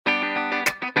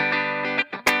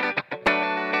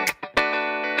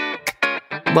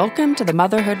Welcome to the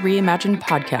Motherhood Reimagined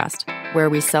podcast, where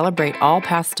we celebrate all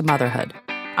paths to motherhood.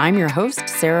 I'm your host,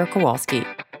 Sarah Kowalski.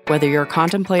 Whether you're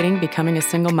contemplating becoming a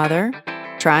single mother,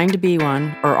 trying to be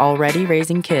one, or already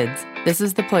raising kids, this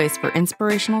is the place for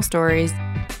inspirational stories,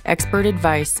 expert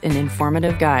advice, and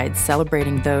informative guides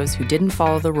celebrating those who didn't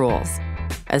follow the rules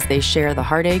as they share the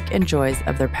heartache and joys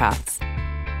of their paths.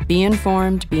 Be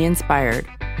informed, be inspired,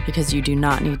 because you do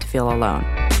not need to feel alone.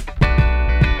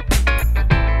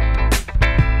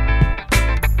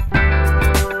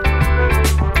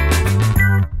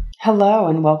 Hello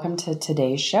and welcome to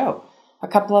today's show. A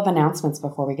couple of announcements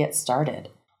before we get started.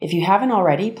 If you haven't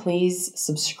already, please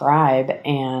subscribe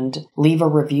and leave a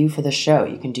review for the show.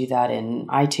 You can do that in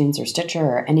iTunes or Stitcher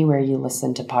or anywhere you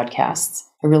listen to podcasts.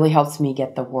 It really helps me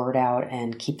get the word out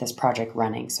and keep this project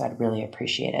running, so I'd really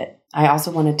appreciate it. I also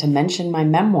wanted to mention my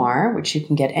memoir, which you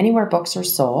can get anywhere books are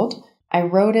sold. I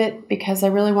wrote it because I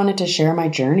really wanted to share my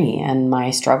journey and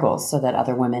my struggles so that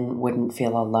other women wouldn't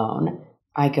feel alone.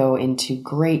 I go into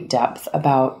great depth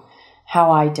about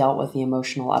how I dealt with the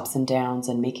emotional ups and downs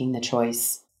and making the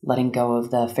choice, letting go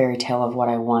of the fairy tale of what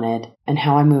I wanted, and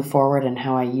how I moved forward and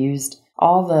how I used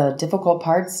all the difficult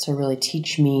parts to really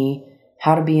teach me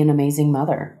how to be an amazing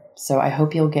mother. So I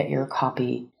hope you'll get your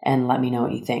copy and let me know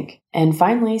what you think. And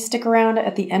finally, stick around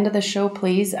at the end of the show,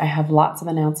 please. I have lots of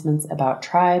announcements about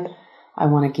Tribe. I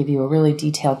want to give you a really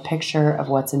detailed picture of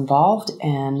what's involved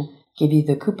and give you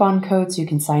the coupon code so you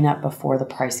can sign up before the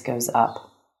price goes up.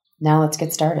 Now let's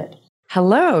get started.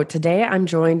 Hello. Today I'm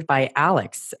joined by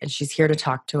Alex, and she's here to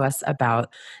talk to us about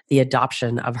the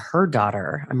adoption of her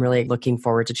daughter. I'm really looking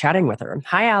forward to chatting with her.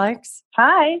 Hi, Alex.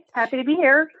 Hi, happy to be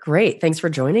here. Great. Thanks for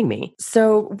joining me.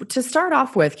 So to start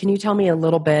off with, can you tell me a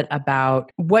little bit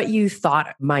about what you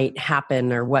thought might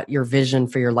happen or what your vision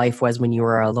for your life was when you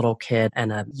were a little kid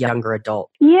and a younger adult?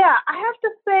 Yeah, I have to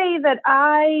say that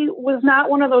I was not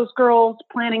one of those girls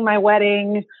planning my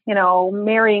wedding,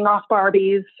 marrying off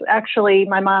Barbies. Actually,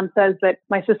 my mom says that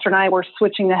my sister and I were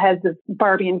switching the heads of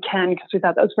Barbie and Ken because we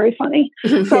thought that was very funny.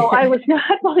 So I was not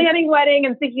planning wedding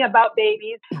and thinking about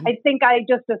babies. I think I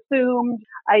just assumed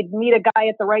I'd meet a guy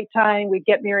at the right time, we'd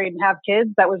get married and have kids.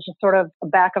 That was just sort of a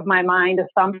back of my mind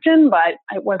assumption, but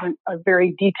it wasn't a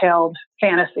very detailed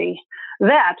fantasy.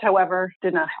 That, however,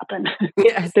 did not happen.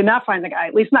 Yes. Did not find the guy,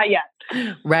 at least not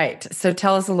yet. Right. So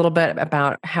tell us a little bit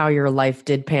about how your life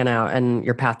did pan out and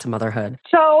your path to motherhood.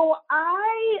 So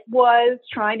I was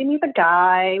trying to meet the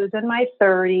guy. I was in my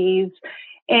 30s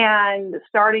and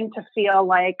starting to feel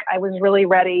like I was really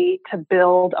ready to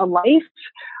build a life,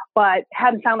 but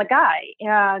hadn't found the guy.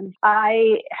 And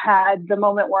I had the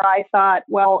moment where I thought,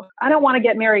 well, I don't want to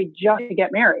get married just to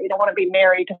get married. I want to be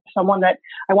married to someone that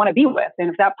I want to be with. And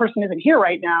if that person isn't here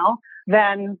right now,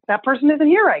 then that person isn't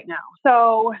here right now.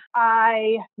 So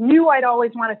I knew I'd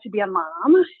always wanted to be a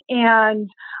mom and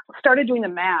started doing the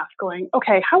math going,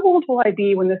 okay, how old will I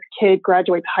be when this kid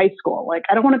graduates high school? Like,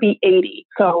 I don't want to be 80.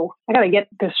 So I got to get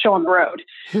this show on the road.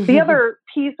 The other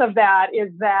piece of that is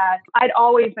that I'd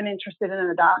always been interested in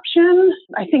adoption.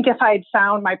 I think if I'd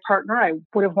found my partner, I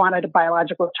would have wanted a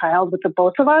biological child with the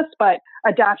both of us, but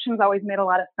adoption's always made a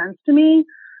lot of sense to me.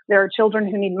 There are children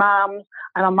who need moms.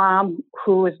 I'm a mom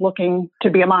who is looking to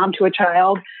be a mom to a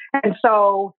child. And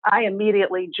so I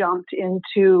immediately jumped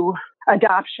into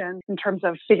adoption in terms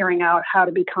of figuring out how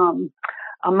to become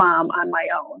a mom on my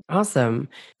own. Awesome.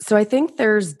 So I think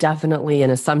there's definitely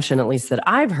an assumption, at least that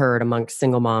I've heard amongst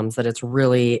single moms, that it's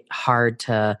really hard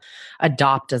to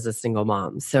adopt as a single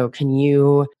mom. So can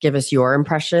you give us your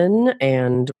impression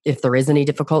and if there is any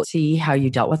difficulty, how you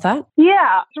dealt with that?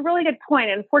 Yeah, it's a really good point.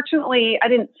 Unfortunately, I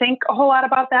didn't think a whole lot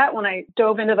about that when I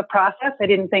dove into the process. I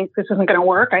didn't think this wasn't going to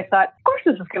work. I thought, of course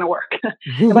this is going to work.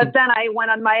 But then I went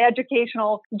on my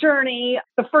educational journey.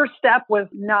 The first step was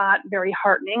not very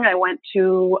heartening. I went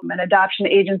to an adoption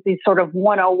agency sort of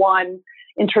 101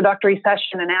 introductory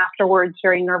session and afterwards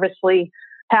very nervously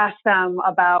asked them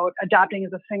about adopting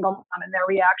as a single mom, and their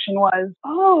reaction was,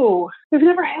 "Oh, we've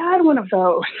never had one of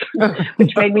those,"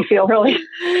 which made me feel really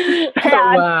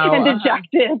bad and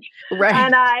dejected. Right.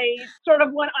 And I sort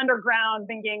of went underground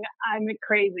thinking, I'm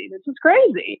crazy. This is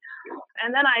crazy.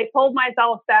 And then I pulled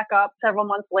myself back up several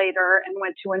months later and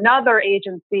went to another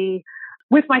agency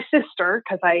with my sister,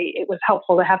 because it was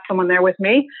helpful to have someone there with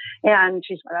me, and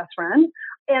she's my best friend.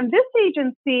 And this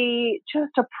agency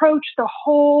just approached the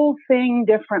whole thing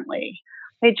differently.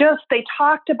 They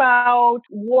talked about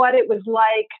what it was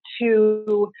like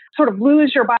to sort of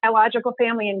lose your biological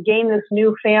family and gain this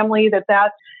new family,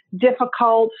 that's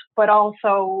difficult, but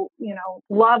also,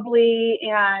 lovely.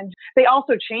 And they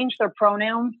also changed their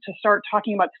pronouns to start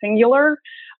talking about singular.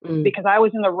 Because I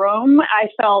was in the room, I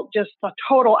felt just a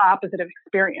total opposite of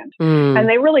experience. And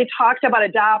they really talked about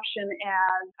adoption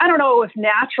as, I don't know if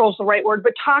natural is the right word,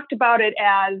 but talked about it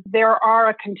as there are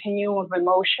a continuum of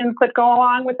emotions that go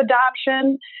along with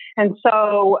adoption. And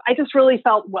so I just really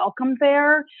felt welcome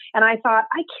there. And I thought,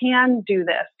 I can do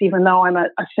this, even though I'm a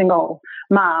single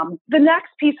mom. The next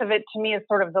piece of it to me is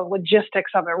sort of the logistics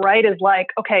of it, right? Is like,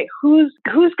 okay, who's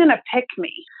going to pick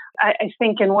me? I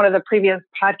think in one of the previous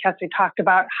podcasts, we talked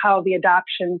about how the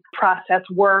adoption process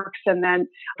works, and then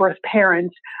birth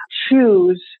parents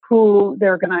choose who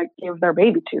they're going to give their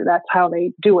baby to. That's how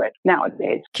they do it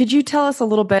nowadays. Could you tell us a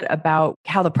little bit about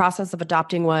how the process of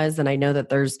adopting was? And I know that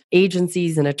there's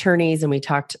agencies and attorneys, and we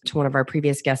talked to one of our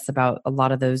previous guests about a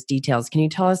lot of those details. Can you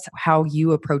tell us how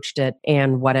you approached it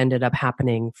and what ended up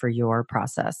happening for your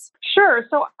process? Sure.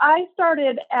 So I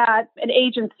started at an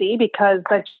agency because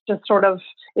that just sort of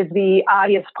is the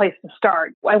obvious place to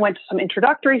start. I went to some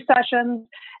introductory sessions,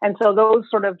 and so those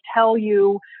sort of tell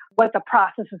you what the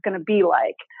process is going to be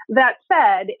like. That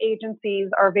said, agencies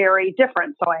are very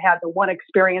different. So I had the one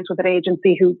experience with an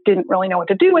agency who didn't really know what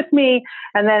to do with me,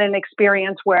 and then an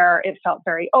experience where it felt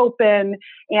very open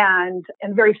and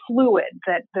very fluid,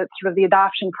 that sort of the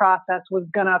adoption process was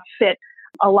going to fit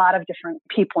a lot of different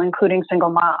people, including single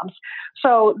moms.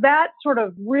 So that sort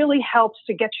of really helps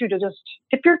to get you to just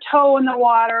dip your toe in the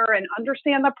water and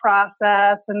understand the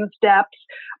process and the steps,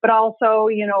 but also,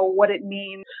 what it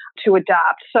means to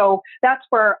adopt. So that's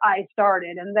where I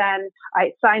started. And then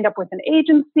I signed up with an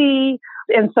agency.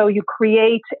 And so you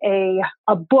create a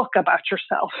book about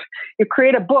yourself. You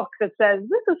create a book that says,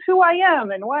 this is who I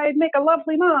am and why I'd make a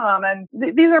lovely mom. And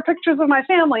these are pictures of my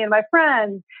family and my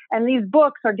friends. And these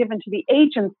books are given to the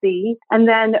agency. And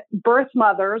then birth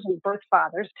mothers and birth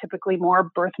fathers, typically more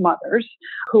birth mothers,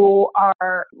 who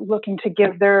are looking to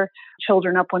give their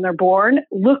children up when they're born,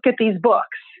 look at these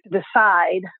books,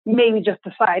 maybe just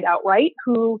decide outright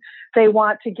who they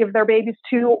want to give their babies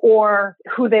to or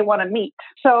who they want to meet.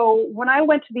 So when I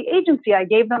went to the agency, I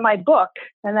gave them my book,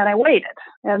 and then I waited.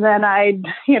 And then I,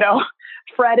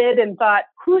 fretted and thought,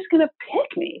 who's going to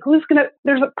pick me?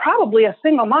 There's probably a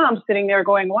single mom sitting there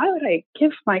going, why would I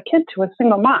give my kid to a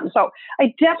single mom? So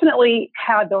I definitely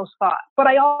had those thoughts, but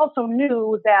I also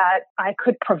knew that I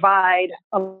could provide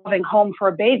a loving home for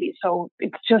a baby. So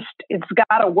it's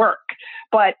got to work,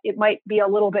 but it might be a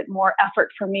little bit more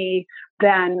effort for me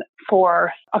than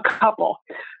for a couple.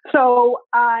 So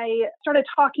I started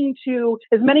talking to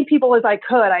as many people as I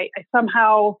could. I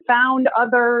somehow found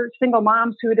other single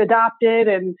moms who had adopted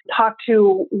and talked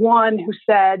to one who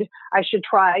said I should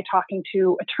try talking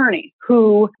to attorneys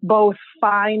who both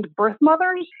find birth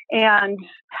mothers and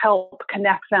help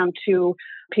connect them to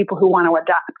people who want to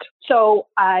adopt. So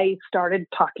I started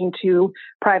talking to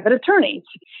private attorneys.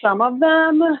 Some of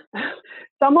them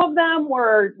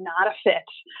were not a fit.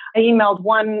 I emailed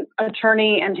one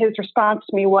attorney, and his response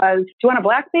to me was, do you want a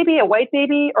black baby, a white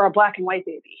baby, or a black and white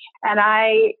baby? And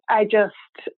I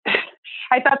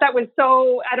thought that was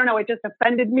so, I don't know, it just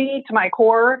offended me to my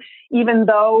core. Even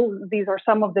though these are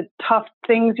some of the tough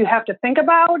things you have to think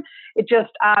about, it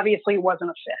just obviously wasn't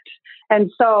a fit. And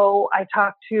so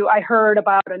I heard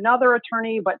about another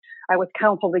attorney, but I was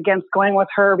counseled against going with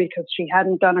her because she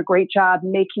hadn't done a great job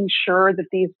making sure that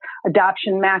these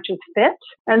adoption matches fit.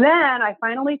 And then I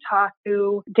finally talked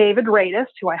to David Radis,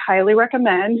 who I highly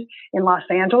recommend, in Los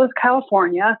Angeles,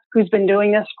 California, who's been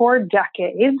doing this for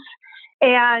decades.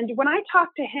 And when I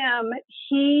talked to him,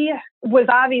 he was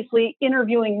obviously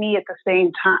interviewing me at the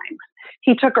same time.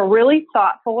 He took a really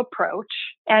thoughtful approach,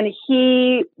 and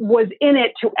he was in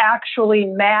it to actually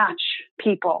match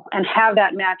people and have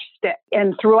that match stick.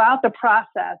 And throughout the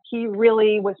process, he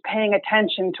really was paying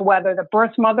attention to whether the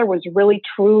birth mother was really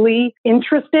truly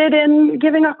interested in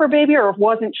giving up her baby or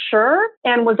wasn't sure,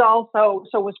 and was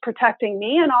protecting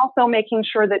me and also making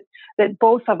sure that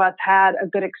both of us had a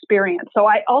good experience. So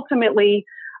I ultimately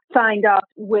signed up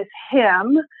with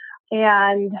him,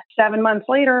 and 7 months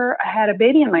later, I had a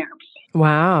baby in my arms.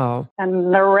 Wow.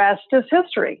 And the rest is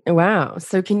history. Wow.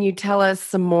 So can you tell us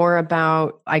some more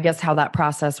about, I guess, how that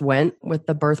process went with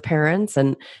the birth parents?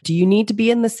 And do you need to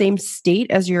be in the same state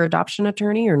as your adoption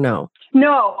attorney or no?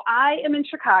 No, I am in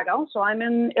Chicago. So I'm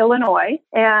in Illinois,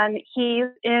 and he's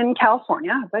in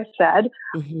California, as I said.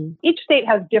 Mm-hmm. Each state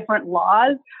has different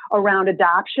laws around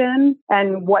adoption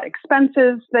and what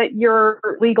expenses that you're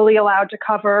legally allowed to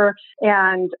cover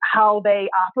and how they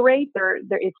operate.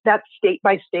 That's state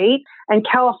by state. And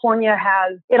California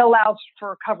it allows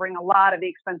for covering a lot of the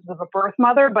expenses of a birth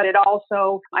mother, but it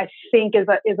also, I think, is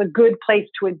a good place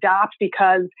to adopt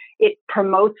because it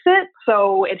promotes it.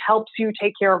 So it helps you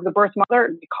take care of the birth mother.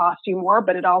 It costs you more,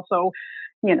 but it also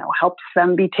helps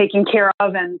them be taken care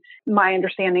of. And my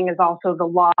understanding is also the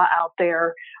law out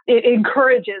there, it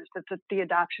encourages that the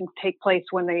adoptions take place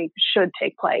when they should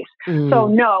take place. So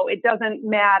no, it doesn't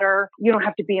matter. You don't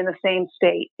have to be in the same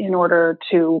state in order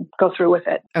to go through with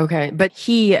it. Okay. But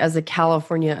he, as a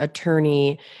California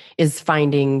attorney, is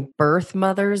finding birth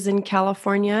mothers in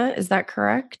California. Is that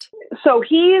correct? So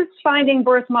he's finding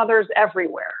birth mothers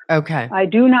everywhere. Okay. I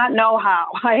do not know how.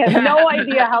 I have no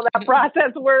idea how that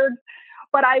process works.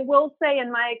 But I will say in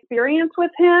my experience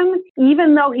with him,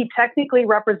 even though he technically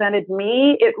represented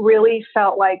me, it really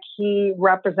felt like he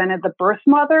represented the birth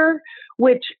mother,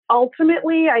 which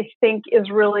ultimately I think is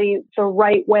really the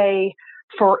right way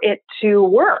for it to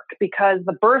work, because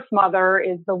the birth mother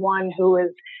is the one who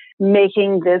is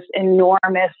making this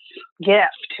enormous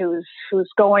gift, who's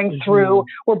going through,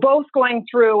 we're both going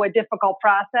through a difficult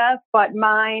process, but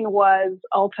mine was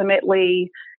ultimately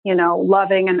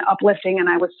loving and uplifting. And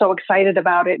I was so excited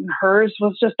about it. And hers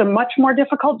was just a much more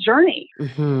difficult journey.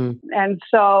 And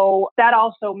so that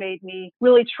also made me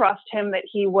really trust him that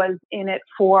he was in it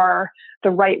for the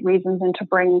right reasons and to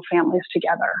bring families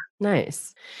together.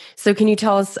 Nice. So can you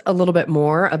tell us a little bit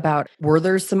more about, were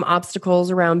there some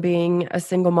obstacles around being a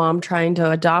single mom trying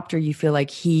to adopt, or you feel like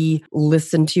he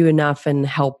listened to you enough and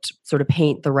helped sort of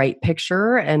paint the right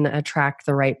picture and attract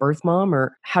the right birth mom,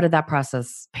 or how did that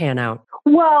process pan out?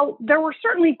 Well, there were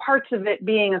certainly parts of it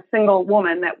being a single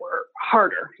woman that were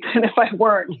harder than if I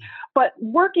weren't. But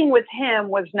working with him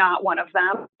was not one of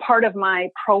them. Part of my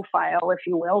profile, if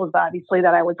you will, was obviously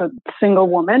that I was a single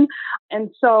woman. And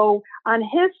so on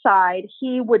his side,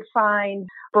 he would find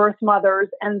birth mothers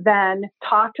and then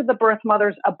talk to the birth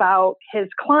mothers about his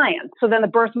clients. So then the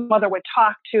birth mother would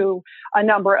talk to a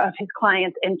number of his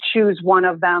clients and choose one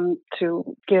of them to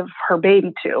give her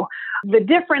baby to. The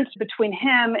difference between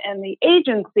him and the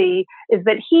agency is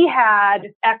that he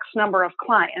had X number of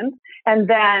clients and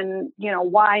then,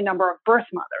 Y number of birth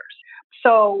mothers.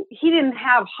 So he didn't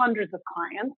have hundreds of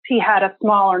clients. He had a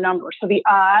smaller number. So the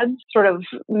odds sort of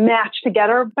match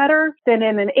together better than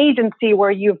in an agency where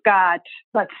you've got,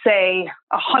 let's say,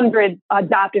 100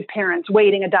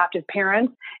 waiting adoptive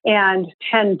parents, and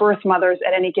 10 birth mothers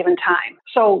at any given time.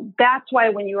 So that's why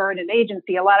when you are in an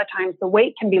agency, a lot of times the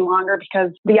wait can be longer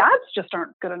because the odds just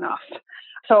aren't good enough.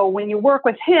 So when you work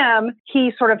with him,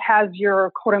 he sort of has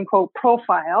your quote unquote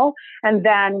profile. And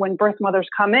then when birth mothers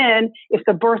come in, if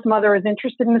the birth mother is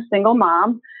interested in a single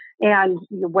mom and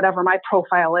whatever my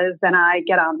profile is, then I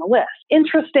get on the list.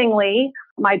 Interestingly,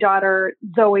 my daughter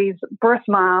Zoe's birth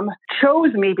mom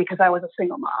chose me because I was a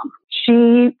single mom.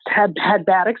 She had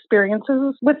bad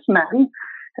experiences with men,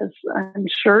 as I'm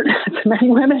sure many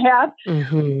women have.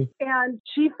 And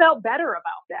she felt better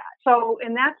about that. So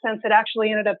in that sense, it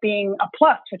actually ended up being a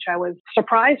plus, which I was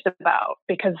surprised about,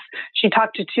 because she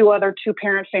talked to two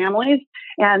two-parent families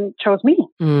and chose me.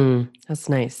 That's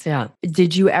nice. Yeah.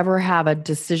 Did you ever have a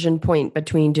decision point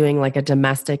between doing like a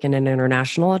domestic and an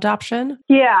international adoption?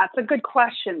 Yeah, it's a good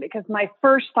question, because my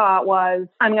first thought was,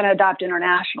 I'm going to adopt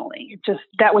internationally.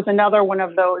 That was another one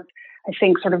of those, I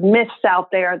think, sort of myths out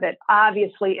there that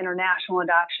obviously international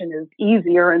adoption is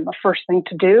easier and the first thing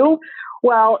to do.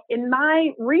 Well, in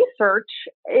my research,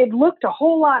 it looked a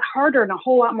whole lot harder and a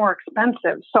whole lot more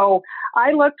expensive. So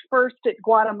I looked first at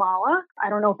Guatemala. I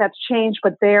don't know if that's changed,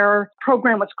 but their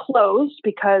program was closed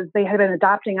because they had been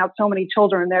adopting out so many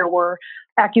children. There were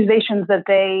accusations that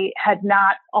they had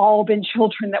not all been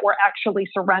children that were actually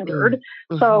surrendered.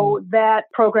 So that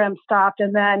program stopped.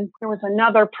 And then there was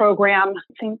another program,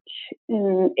 I think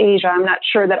in Asia, I'm not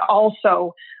sure, that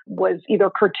also was either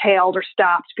curtailed or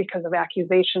stopped because of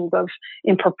accusations of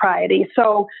impropriety.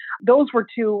 So those were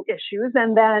two issues.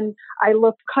 And then I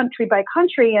looked country by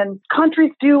country, and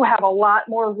countries do have a lot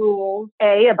more rules,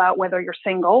 A, about whether you're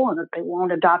single and that they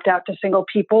won't adopt out to single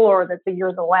people, or that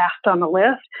you're the last on the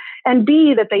list, and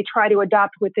B, that they try to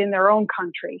adopt within their own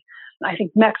country. I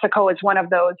think Mexico is one of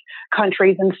those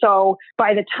countries. And so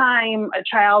by the time a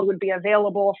child would be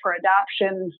available for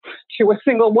adoption to a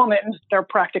single woman, they're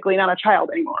practically not a child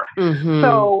anymore.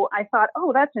 So I thought,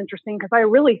 oh, that's interesting, because I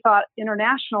really thought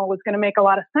international was going to make a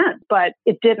lot of sense, but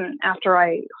it didn't after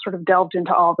I sort of delved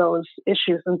into all those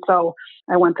issues. And so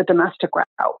I went the domestic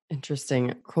route.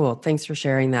 Interesting. Cool. Thanks for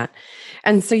sharing that.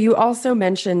 And so you also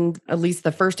mentioned, at least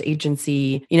the first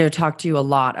agency, talked to you a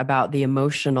lot about the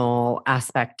emotional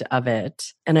aspect of it.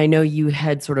 it, and I know you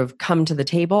had sort of come to the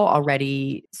table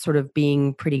already sort of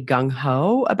being pretty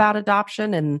gung-ho about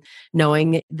adoption and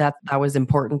knowing that that was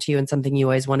important to you and something you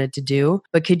always wanted to do.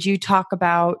 But could you talk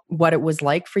about what it was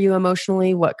like for you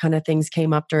emotionally? What kind of things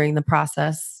came up during the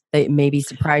process that maybe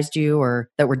surprised you or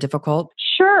that were difficult?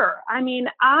 Sure. I mean,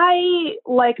 I,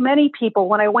 like many people,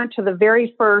 when I went to the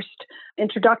very first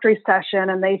introductory session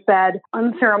and they said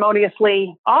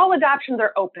unceremoniously, all adoptions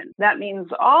are open. That means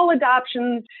all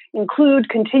adoptions include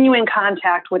continuing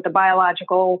contact with the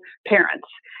biological parents.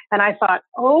 And I thought,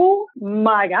 oh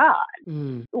my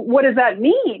God, what does that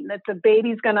mean? That the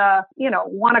baby's going to,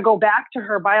 want to go back to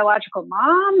her biological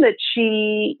mom, that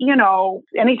she,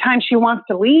 anytime she wants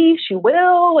to leave, she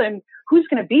will. And who's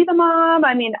going to be the mom?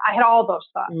 I mean, I had all those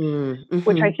thoughts,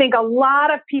 which I think a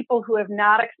lot of people who have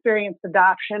not experienced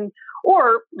adoption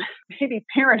or maybe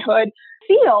parenthood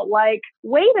feel like,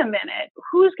 wait a minute,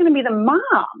 who's going to be the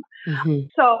mom?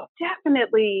 So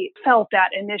definitely felt that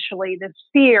initially, this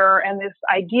fear and this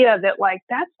idea that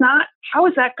how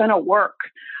is that going to work?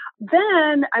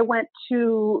 Then I went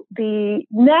to the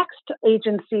next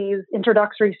agency's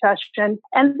introductory session,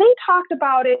 and they talked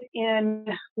about it in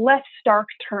less stark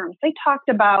terms. They talked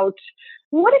about,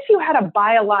 what if you had a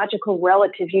biological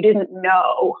relative you didn't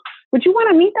know? Would you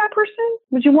want to meet that person?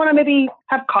 Would you want to maybe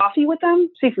have coffee with them,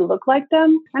 see if you look like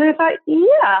them? And I thought,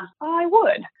 yeah, I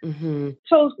would.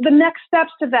 So the next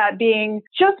steps to that being,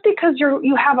 just because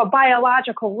you have a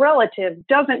biological relative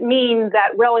doesn't mean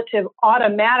that relative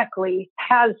automatically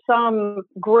has some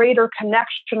greater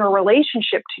connection or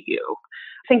relationship to you.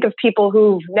 Think of people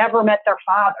who've never met their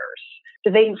fathers. Do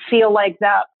they feel like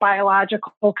that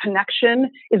biological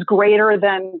connection is greater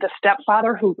than the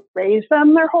stepfather who raised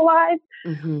them their whole lives?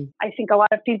 I think a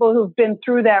lot of people who've been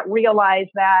through that realize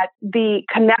that the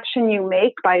connection you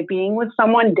make by being with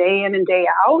someone day in and day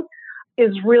out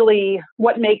is really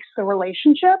what makes the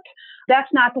relationship. That's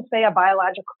not to say a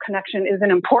biological connection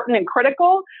isn't important and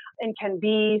critical and can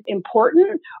be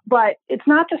important, but it's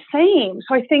not the same.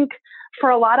 So I think for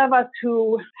a lot of us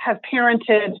who have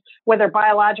parented, whether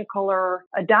biological or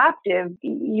adoptive,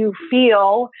 you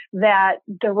feel that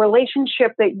the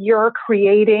relationship that you're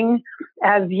creating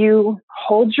as you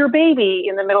hold your baby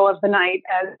in the middle of the night,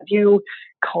 as you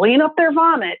clean up their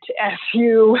vomit, as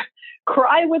you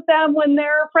cry with them when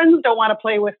their friends don't want to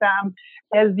play with them,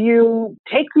 as you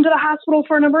take them to the hospital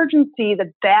for an emergency,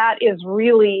 that is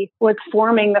really what's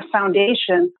forming the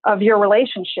foundation of your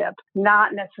relationship,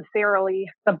 not necessarily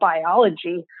the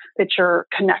biology that you're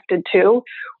connected to,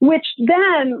 which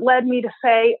then led me to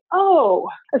say,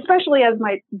 especially as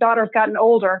my daughter's gotten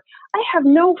older, I have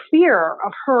no fear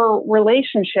of her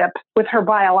relationship with her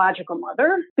biological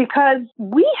mother because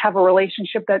we have a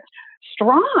relationship that's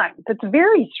strong, that's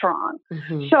very strong.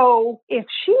 So if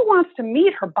she wants to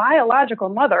meet her biological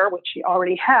mother, which she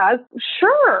already has,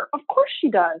 sure, of course she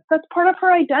does. That's part of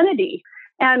her identity.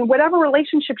 And whatever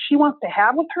relationship she wants to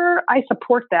have with her, I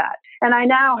support that. And I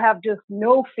now have just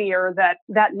no fear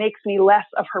that makes me less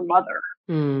of her mother.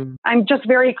 I'm just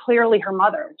very clearly her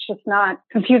mother. It's just not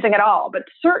confusing at all. But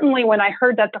certainly when I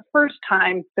heard that the first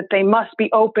time, that they must be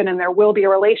open and there will be a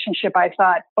relationship, I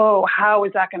thought, how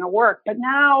is that going to work? But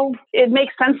now it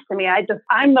makes sense to me.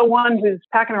 I'm the one who's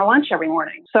packing her lunch every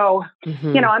morning. So,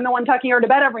 I'm the one tucking her to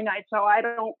bed every night. So I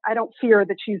don't fear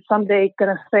that she's someday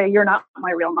going to say, you're not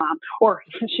my real mom. Or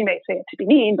she may say it to be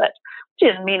mean, but she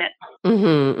didn't mean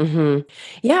it.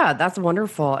 Yeah, that's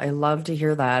wonderful. I love to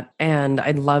hear that. And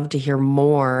I'd love to hear more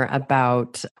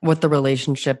about what the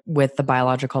relationship with the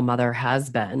biological mother has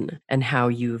been and how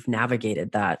you've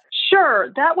navigated that.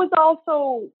 Sure. That was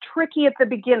also tricky at the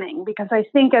beginning because I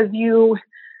think as you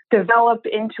develop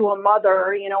into a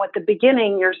mother, at the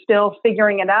beginning, you're still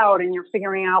figuring it out and you're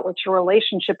figuring out what your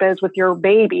relationship is with your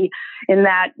baby in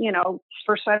that,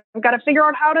 first I've got to figure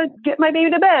out how to get my baby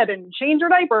to bed and change her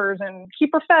diapers and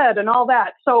keep her fed and all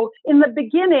that. So in the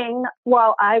beginning,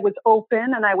 while I was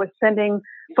open and I was sending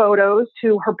photos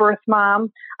to her birth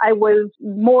mom, I was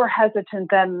more hesitant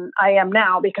than I am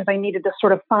now because I needed to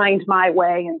sort of find my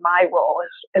way and my role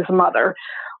as a mother.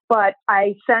 But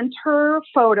I sent her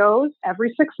photos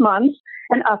every 6 months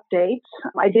and updates.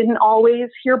 I didn't always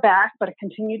hear back, but I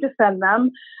continued to send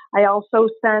them. I also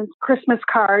sent Christmas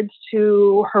cards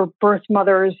to her birth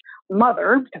mother's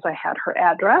mother because I had her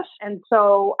address. And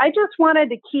so I just wanted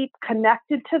to keep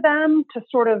connected to them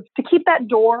to keep that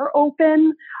door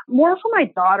open more for my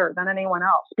daughter than anyone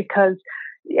else, because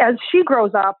as she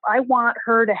grows up, I want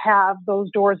her to have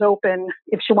those doors open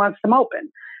if she wants them open.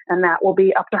 And that will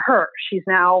be up to her. She's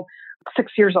now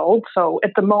 6 years old. So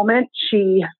at the moment,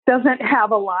 she doesn't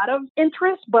have a lot of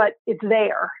interest, but it's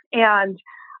there. And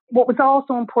what was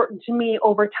also important to me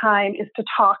over time is to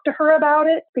talk to her about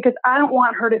it, because I don't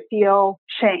want her to feel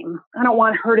shame. I don't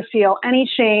want her to feel any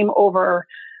shame over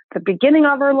the beginning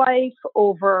of her life,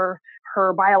 over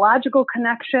her biological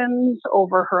connections,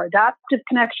 over her adoptive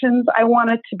connections. I want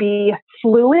it to be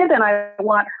fluid, and I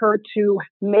want her to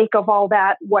make of all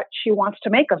that what she wants to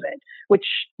make of it, which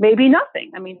may be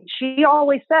nothing. I mean, she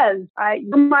always says,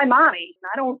 "You're my mommy.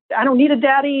 I don't need a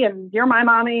daddy, and you're my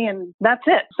mommy, and that's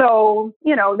it." So,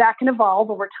 that can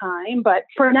evolve over time. But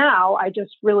for now, I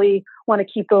just really want to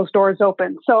keep those doors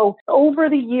open. So over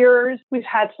the years, we've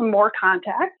had some more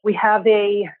contact. We have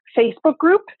a Facebook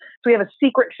group. So we have a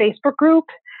secret Facebook group,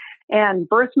 and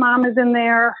Birth Mom is in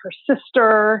there, her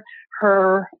sister,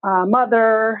 her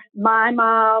mother, my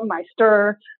mom, my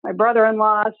sister, my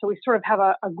brother-in-law. So we sort of have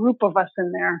a group of us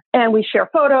in there, and we share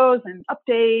photos and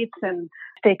updates and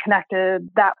stay connected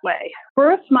that way.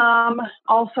 Birth Mom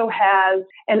also has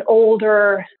an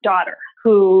older daughter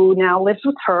who now lives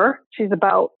with her. She's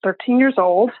about 13 years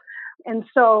old. And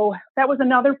so that was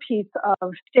another piece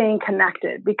of staying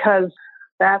connected, because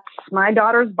that's my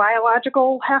daughter's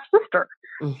biological half-sister.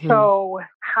 Mm-hmm. So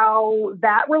how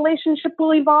that relationship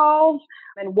will evolve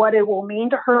and what it will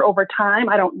mean to her over time,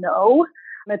 I don't know.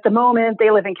 At the moment, they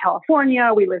live in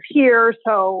California. We live here.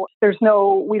 So there's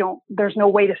no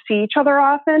way to see each other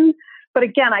often. But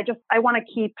again, I want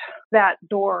to keep that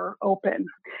door open.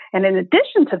 And in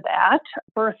addition to that,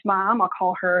 Birth Mom, I'll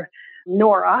call her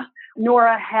Nora.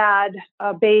 Nora had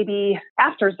a baby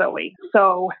after Zoe.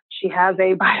 So she has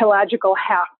a biological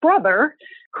half brother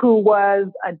who was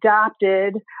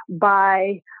adopted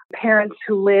by parents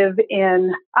who live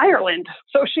in Ireland.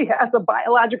 So she has a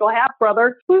biological half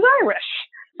brother who's Irish.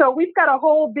 So we've got a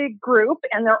whole big group,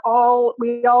 and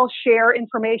we all share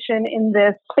information in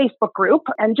this Facebook group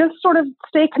and just sort of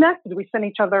stay connected. We send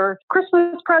each other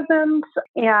Christmas presents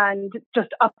and just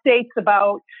updates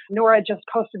about. Nora just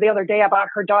posted the other day about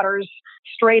her daughter's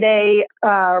straight A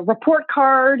report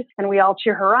card, and we all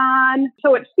cheer her on.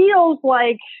 So it feels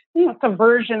like it's a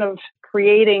version of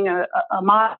creating a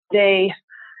modern day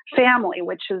family,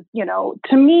 which is,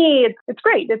 to me, it's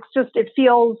great. It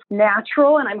feels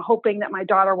natural. And I'm hoping that my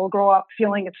daughter will grow up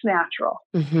feeling it's natural.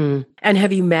 Mm-hmm. And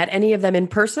have you met any of them in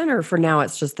person, or for now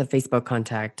it's just the Facebook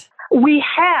contact? We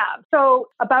have. So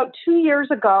about 2 years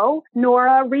ago,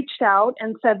 Nora reached out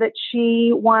and said that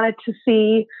she wanted to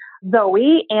see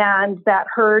Zoe and that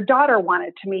her daughter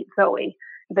wanted to meet Zoe.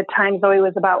 At the time, Zoe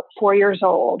was about 4 years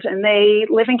old, and they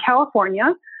live in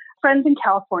California. Friends in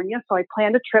California. So I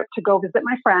planned a trip to go visit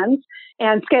my friends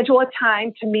and schedule a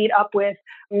time to meet up with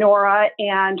Nora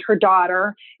and her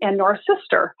daughter and Nora's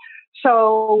sister.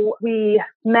 So we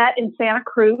met in Santa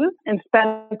Cruz and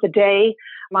spent the day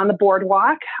on the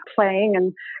boardwalk playing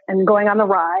and going on the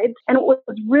rides. And it was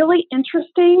really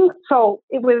interesting. So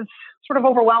it was sort of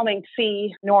overwhelming to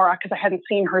see Nora, because I hadn't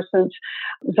seen her since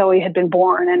Zoe had been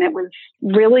born. And it was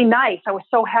really nice. I was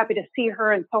so happy to see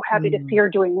her and so happy to see her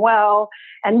doing well,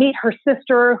 and meet her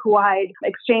sister, who I'd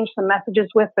exchanged some messages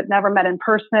with but never met in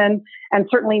person, and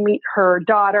certainly meet her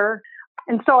daughter.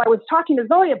 And so I was talking to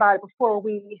Zoe about it before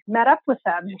we met up with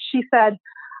them. And she said,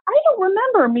 "I don't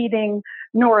remember meeting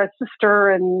Nora's sister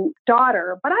and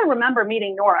daughter, but I remember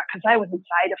meeting Nora because I was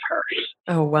inside of her."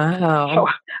 Oh, wow. So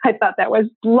I thought that was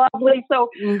lovely. So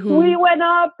we went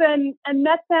up and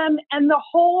met them. And the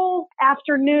whole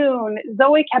afternoon,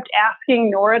 Zoe kept asking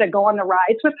Nora to go on the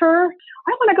rides with her.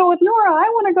 "I want to go with Nora. I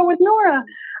want to go with Nora."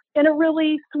 In a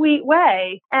really sweet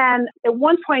way. And at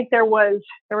one point there was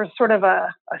sort of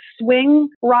a swing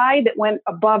ride that went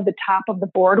above the top of the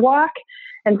boardwalk.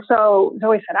 And so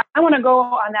Zoe said, "I want to go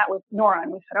on that with Nora."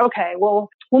 And we said, "Okay, we'll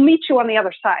meet you on the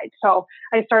other side." So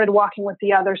I started walking with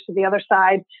the others to the other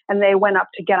side, and they went up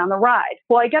to get on the ride.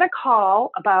 Well, I get a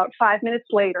call about 5 minutes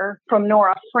later from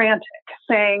Nora, frantic,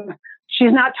 saying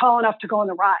she's not tall enough to go on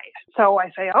the ride. So I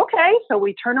say, "Okay." So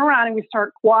we turn around and we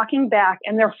start walking back,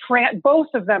 and they're both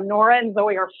of them, Nora and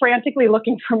Zoe, are frantically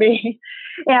looking for me.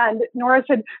 And Nora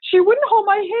said, "She wouldn't hold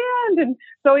my hand." And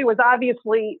Zoe was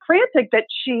obviously frantic that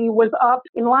she was up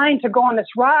in line to go on this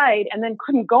ride and then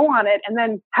couldn't go on it, and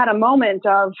then had a moment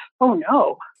of, "Oh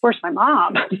no, where's my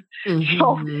mom?"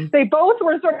 So they both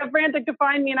were sort of frantic to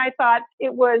find me. And I thought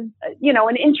it was,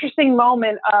 an interesting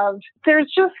moment of,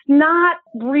 there's just not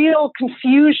real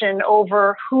confusion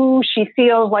over who she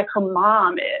feels like her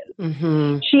mom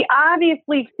is. She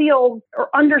obviously feels or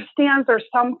understands there's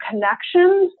some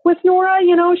connections with Nora.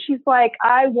 She's like,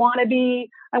 "I want to be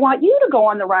I want you to go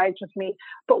on the rides with me.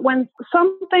 But when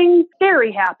something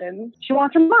scary happens, she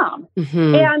wants her mom.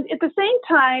 Mm-hmm. And at the same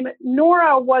time,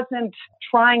 Nora wasn't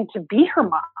trying to be her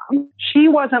mom. She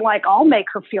wasn't like, I'll make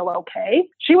her feel okay.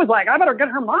 She was like, I better get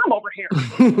her mom over here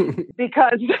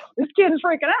because this kid is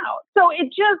freaking out. So it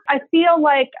just, I feel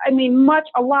like,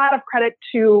 a lot of credit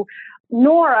to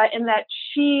Nora in that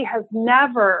she has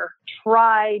never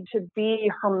tried to be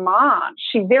her mom.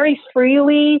 She very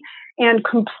freely and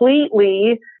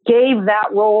completely gave that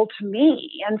role to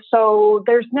me. And so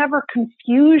there's never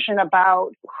confusion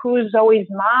about who Zoe's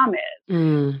mom is.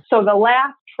 Mm. So the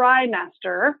last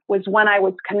trimester was when I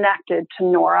was connected to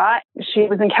Nora. She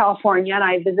was in California and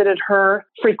I visited her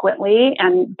frequently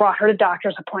and brought her to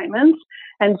doctor's appointments.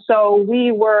 And so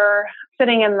we were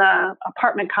sitting in the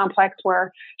apartment complex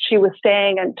where she was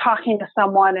staying and talking to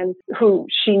someone and who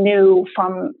she knew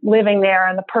from living there.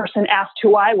 And the person asked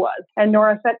who I was. And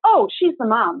Nora said, oh, she's the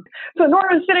mom. So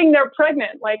Nora's sitting there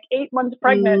pregnant, like 8 months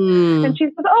pregnant. And she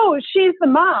said, oh, she's the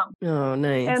mom. Oh,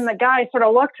 nice. And the guy sort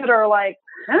of looked at her like,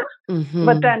 huh? Mm-hmm.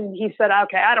 But then he said,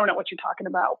 okay, I don't know what you're talking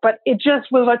about. But it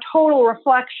just was a total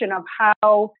reflection of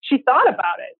how she thought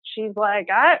about it. She's like,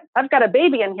 I've got a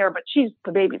baby in here, but she's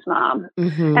the baby's mom.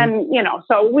 Mm-hmm. And,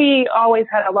 so we always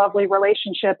had a lovely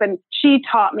relationship. And she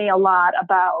taught me a lot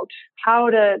about how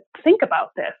to think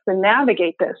about this and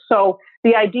navigate this. So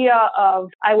the idea of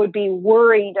I would be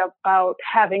worried about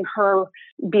having her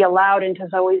be allowed into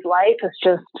Zoe's life has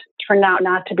just turned out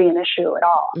not to be an issue at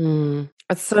all.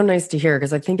 It's so nice to hear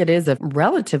because I think it is a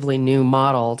relatively new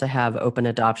model to have open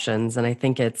adoptions. And I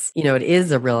think it's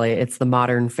the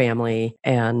modern family.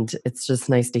 And it's just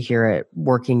nice to hear it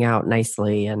working out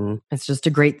nicely. And it's just a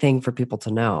great thing for people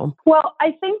to know. Well,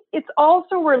 I think it's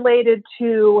also related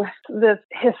to this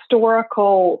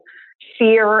historical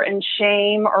fear and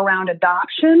shame around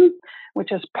adoption,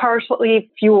 which is partially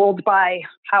fueled by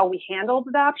how we handled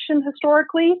adoption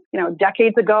historically.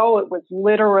 Decades ago, it was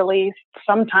literally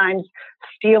sometimes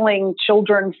stealing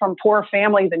children from poor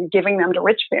families and giving them to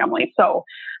rich families. So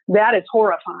that is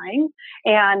horrifying.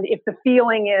 And if the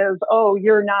feeling is, oh,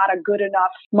 you're not a good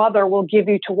enough mother, we'll give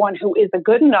you to one who is a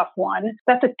good enough one,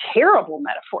 that's a terrible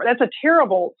metaphor. That's a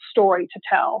terrible story to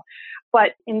tell.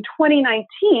 But in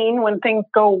 2019, when things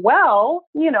go well,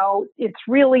 it's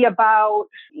really about,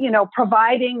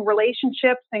 providing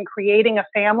relationships and creating a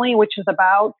family, which is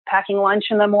about packing lunch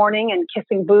in the morning and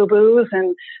kissing boo-boos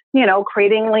and,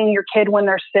 cradling your kid when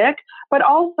they're sick, but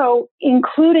also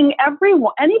including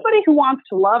everyone. Anybody who wants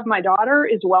to love my daughter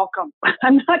is welcome.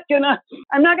 I'm not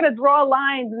gonna draw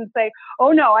lines and say,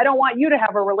 oh no, I don't want you to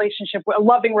have a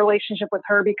loving relationship with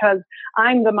her because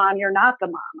I'm the mom, you're not the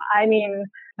mom.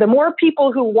 The more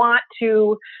people who want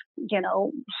to,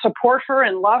 support her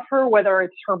and love her, whether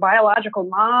it's her biological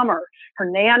mom or her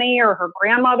nanny or her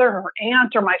grandmother or her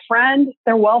aunt or my friend,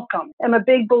 they're welcome. I'm a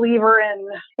big believer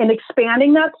in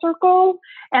expanding that circle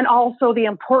and also the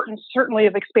importance certainly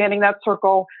of expanding that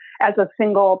circle as a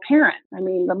single parent.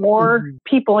 The more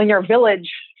people in your village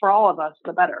for all of us,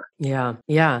 the better. Yeah.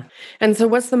 Yeah. And so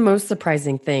what's the most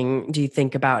surprising thing, do you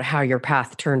think, about how your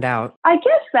path turned out? I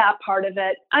guess that part of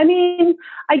it.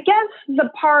 I guess the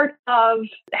part of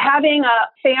having a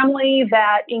family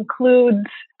that includes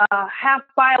a half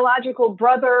biological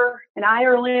brother in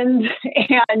Ireland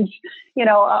and,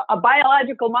 a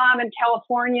biological mom in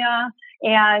California.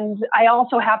 And I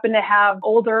also happen to have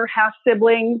older half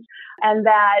siblings, and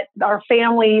that our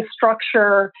family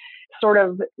structure sort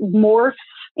of morphs,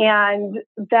 and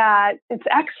that it's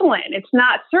excellent. It's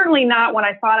certainly not when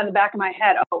I thought in the back of my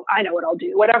head, oh, I know what I'll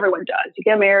do, what everyone does. You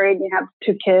get married and you have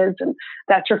 2 kids and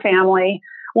that's your family.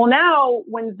 Well, now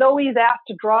when Zoe's asked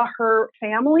to draw her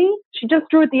family, she just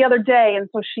drew it the other day. And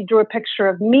so she drew a picture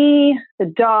of me, the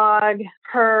dog,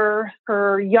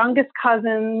 her youngest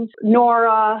cousins,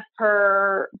 Nora,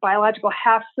 her biological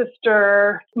half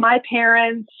sister, my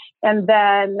parents, and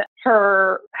then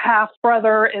her half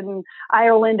brother in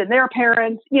Ireland and their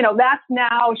parents. That's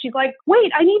now, she's like,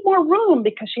 wait, I need more room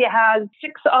because she has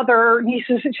 6 other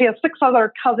nieces. She has 6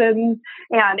 other cousins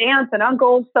and aunts and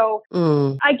uncles. So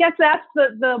I guess that's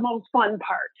the most fun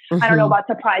part. I don't know about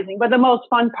surprising, but the most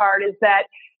fun part is that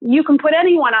you can put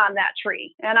anyone on that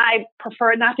tree. And I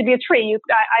prefer it not to be a tree.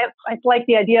 I like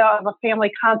the idea of a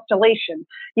family constellation.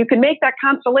 You can make that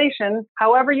constellation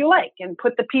however you like and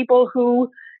put the people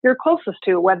who you're closest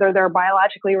to, whether they're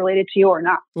biologically related to you or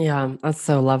not. Yeah, that's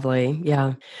so lovely.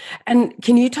 Yeah. And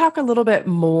can you talk a little bit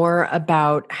more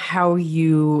about how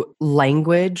you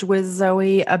language with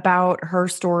Zoe about her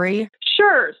story?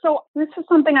 Sure. So this is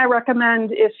something I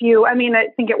recommend if you, I mean, I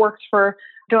think it works for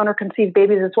donor conceived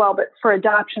babies as well, but for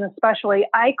adoption especially,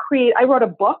 I wrote a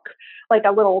book, like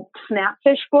a little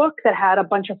Snapfish book that had a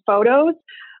bunch of photos.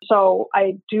 So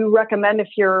I do recommend if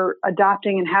you're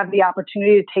adopting and have the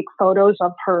opportunity to take photos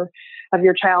of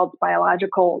your child's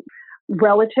biological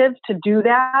relative, to do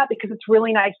that, because it's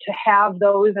really nice to have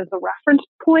those as a reference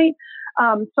point.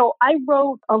 So I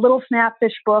wrote a little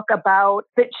Snapfish book about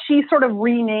that she sort of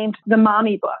renamed the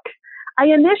Mommy Book. I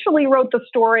initially wrote the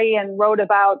story and wrote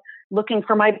about looking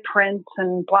for my prince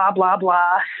and blah, blah,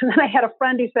 blah. And then I had a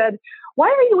friend who said, why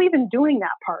are you even doing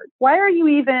that part? Why are you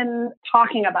even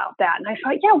talking about that? And I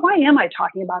thought, yeah, why am I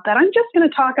talking about that? I'm just going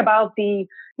to talk about the,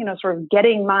 sort of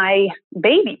getting my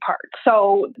baby part.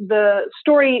 So the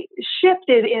story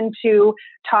shifted into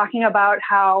talking about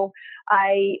how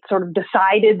I sort of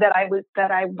decided that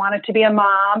I wanted to be a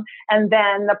mom, and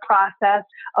then the process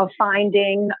of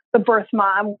finding the birth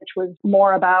mom, which was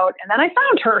more about, and then I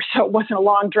found her. So it wasn't a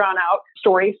long drawn out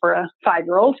story for a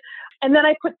 5-year-old. And then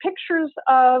I put pictures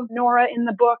of Nora in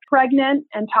the book pregnant,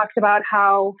 and talked about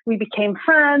how we became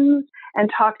friends, and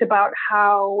talked about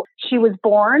how she was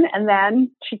born and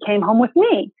then she came home with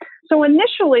me. So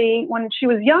initially, when she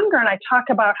was younger, and I talk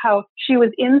about how she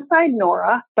was inside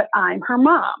Nora, but I'm her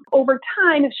mom. Over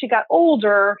time, as she got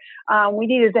older, we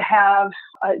needed to have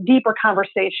a deeper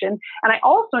conversation. And I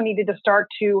also needed to start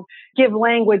to give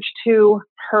language to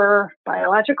her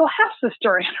biological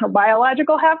half-sister and her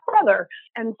biological half-brother.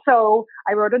 And so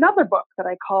I wrote another book that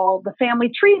I call the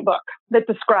Family Tree Book, that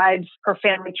describes her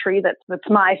family tree, that's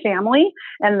my family,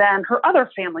 and then her other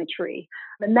family tree.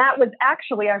 And that was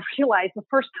actually, I realized, the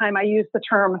first time I used the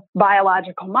term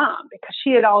biological mom, because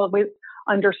she had always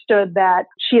understood that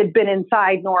she had been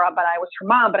inside Nora, but I was her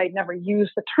mom, but I'd never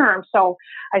used the term. So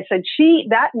I said,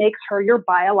 that makes her your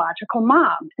biological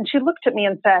mom. And she looked at me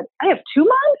and said, I have 2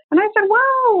 moms? And I said,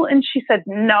 well, and she said,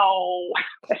 no.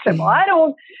 I said, well, I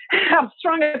don't have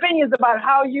strong opinions about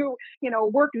how you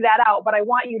work that out, but I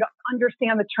want you to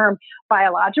understand the term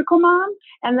biological mom.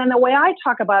 And then the way I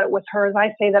talk about it with her is I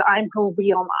say that I'm her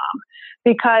real mom,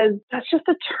 because that's just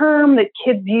a term that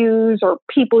kids use or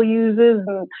people uses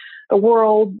and the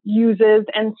world uses.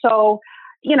 And so,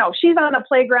 she's on the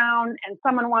playground and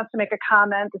someone wants to make a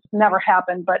comment. This never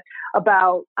happened, but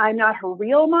about I'm not her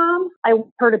real mom. I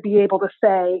want her to be able to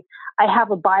say, I have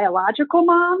a biological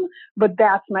mom, but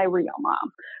that's my real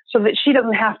mom. So that she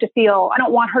doesn't have to I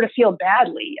don't want her to feel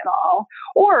badly at all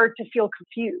or to feel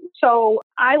confused. So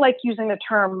I like using the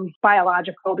term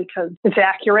biological because it's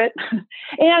accurate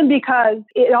and because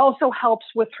it also helps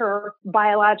with her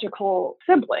biological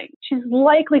sibling. She's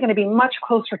likely going to be much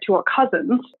closer to her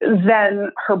cousins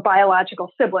than her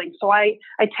biological sibling. So I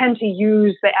tend to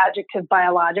use the adjective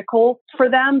biological for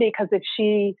them, because if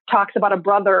she talks about a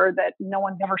brother that no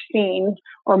one's ever seen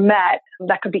or met,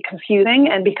 that could be confusing.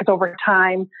 And because over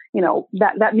time,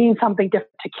 that means something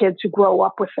different to kids who grow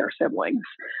up with their siblings.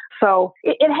 So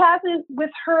it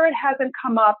hasn't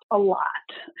come up a lot.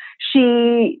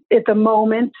 She, at the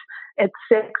moment, at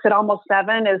 6, at almost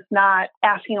 7, is not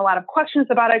asking a lot of questions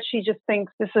about it. She just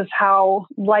thinks this is how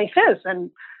life is. And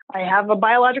I have a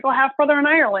biological half-brother in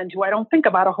Ireland who I don't think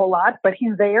about a whole lot, but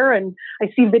he's there, and I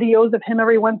see videos of him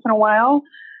every once in a while.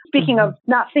 Speaking of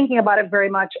not thinking about it very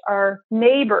much, our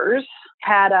neighbors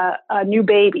had a new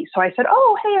baby. So I said,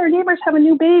 oh, hey, our neighbors have a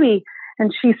new baby.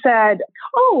 And she said,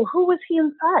 oh, who was he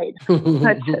inside?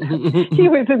 I said, he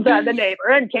was inside the neighbor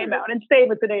and came out and stayed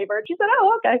with the neighbor. And she said,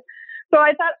 oh, okay. So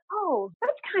I thought, oh,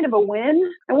 that's kind of a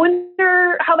win. I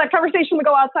wonder how that conversation would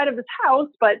go outside of this house.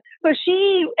 But so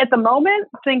she, at the moment,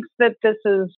 thinks that this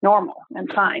is normal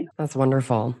and fine. That's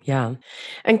wonderful. Yeah.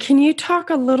 And can you talk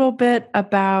a little bit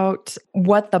about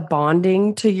what the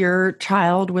bonding to your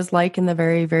child was like in the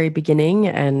very, very beginning,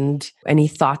 and any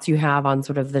thoughts you have on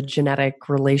sort of the genetic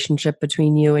relationship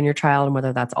between you and your child and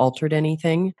whether that's altered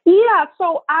anything? Yeah.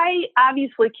 So I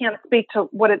obviously can't speak to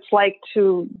what it's like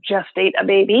to gestate a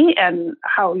baby and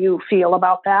how you feel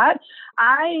about that.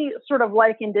 I sort of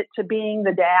likened it to being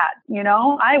the dad.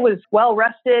 I was well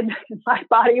rested. My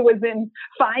body was in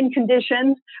fine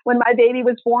condition when my baby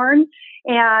was born.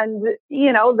 And,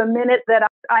 the minute that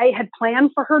I had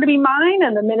planned for her to be mine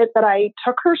and the minute that I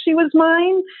took her, she was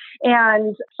mine.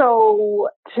 And so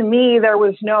to me, there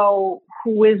was no,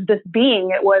 who is this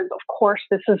being? It was, of course,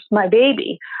 this is my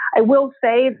baby. I will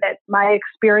say that my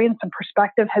experience and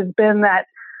perspective has been that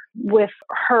with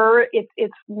her,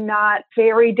 it's not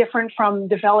very different from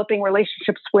developing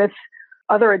relationships with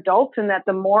other adults, and that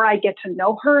the more I get to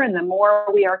know her and the more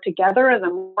we are together and the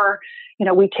more,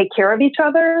 we take care of each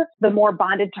other, the more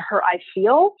bonded to her I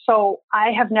feel. So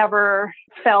I have never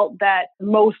felt that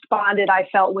most bonded I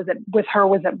felt with her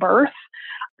was at birth,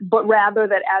 but rather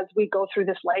that as we go through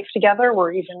this life together,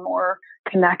 we're even more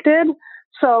connected.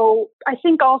 So I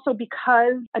think also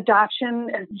because adoption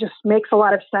just makes a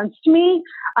lot of sense to me,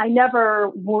 I never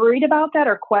worried about that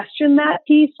or questioned that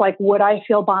piece, like would I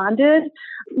feel bonded,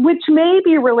 which may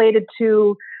be related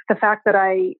to the fact that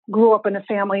I grew up in a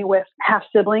family with half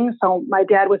siblings. So my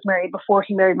dad was married before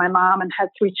he married my mom and had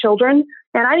 3 children.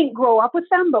 And I didn't grow up with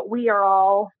them, but we are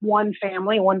all one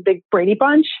family, one big Brady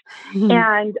Bunch. Mm-hmm.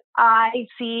 And I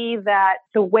see that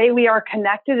the way we are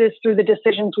connected is through the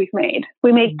decisions we've made.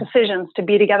 We make decisions to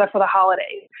be together for the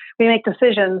holidays. We make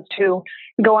decisions to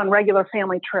go on regular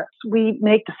family trips. We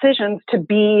make decisions to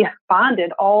be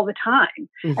bonded all the time.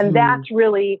 Mm-hmm. And that's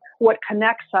really what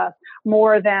connects us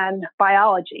more than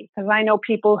biology. Because I know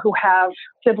people who have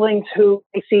siblings who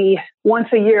they see once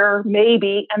a year,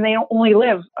 maybe, and they only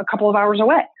live a couple of hours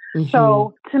away. Mm-hmm.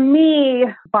 So to me,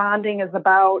 bonding is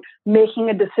about making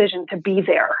a decision to be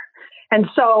there. And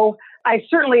so I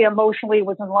certainly emotionally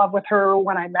was in love with her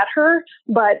when I met her,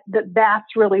 but that's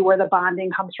really where the bonding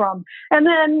comes from. And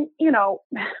then,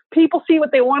 people see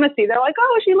what they want to see. They're like,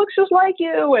 oh, she looks just like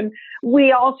you. And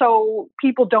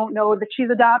people don't know that she's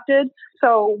adopted.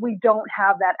 So we don't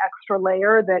have that extra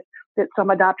layer that some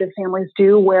adopted families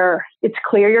do where it's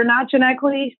clear you're not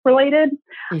genetically related.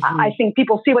 Mm-hmm. I think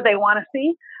people see what they want to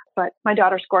see. But my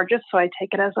daughter's gorgeous, so I take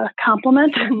it as a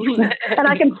compliment. And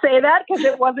I can say that because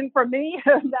it wasn't for me,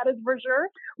 that is for sure.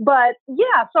 But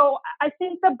yeah, so I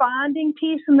think the bonding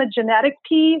piece and the genetic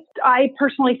piece, I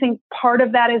personally think part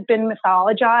of that has been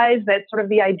mythologized, that sort of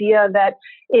the idea that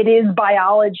it is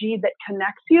biology that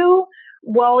connects you.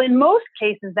 Well, in most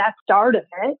cases, that's part of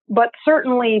it, but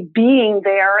certainly being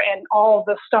there and all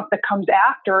the stuff that comes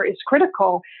after is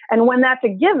critical. And when that's a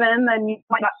given, then you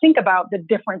might not think about the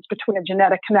difference between a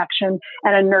genetic connection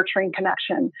and a nurturing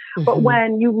connection. Mm-hmm. But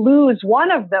when you lose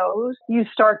one of those, you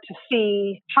start to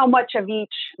see how much of each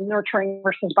nurturing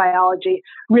versus biology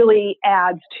really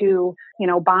adds to,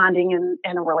 bonding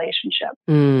in a relationship.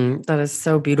 That is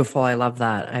so beautiful. I love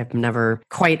that. I've never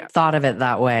quite thought of it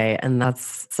that way. And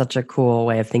that's such a cool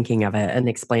way of thinking of it and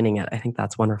explaining it. I think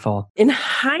that's wonderful. In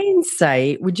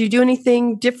hindsight, would you do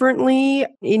anything differently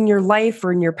in your life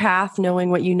or in your path, knowing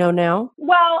what you know now?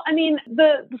 Well, I mean,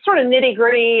 the sort of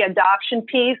nitty-gritty adoption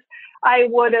piece, I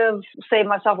would have saved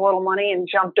myself a little money and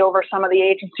jumped over some of the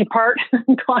agency part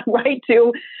and gone right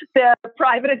to the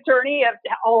private attorney,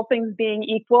 all things being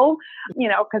equal,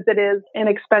 because it is an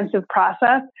expensive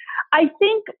process. I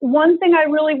think one thing I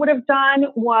really would have done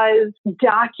was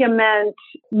document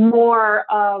more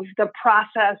of the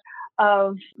process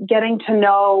of getting to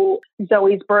know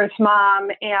Zoe's birth mom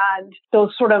and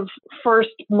those sort of first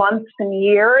months and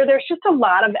year. There's just a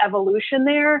lot of evolution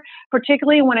there,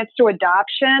 particularly when it's through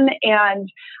adoption, and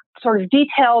sort of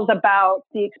details about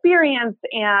the experience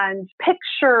and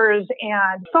pictures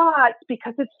and thoughts,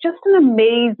 because it's just an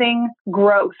amazing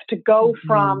growth to go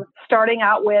from starting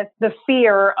out with the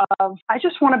fear of, I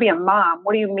just want to be a mom.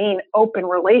 What do you mean open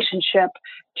relationship?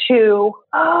 To,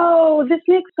 oh, this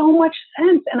makes so much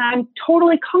sense. And I'm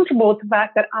totally comfortable with the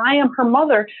fact that I am her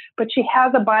mother, but she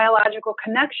has a biological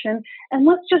connection. And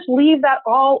let's just leave that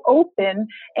all open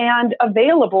and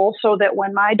available so that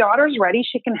when my daughter's ready,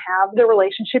 she can have the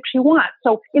relationship she wants.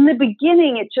 So in the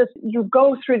beginning, you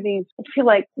go through these, I feel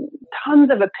like,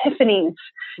 tons of epiphanies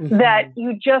that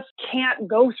you just can't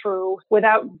go through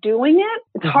without doing it.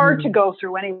 It's hard to go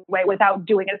through anyway without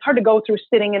doing it. It's hard to go through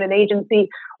sitting in an agency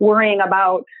worrying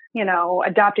about,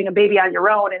 adopting a baby on your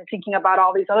own and thinking about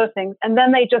all these other things. And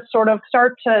then they just sort of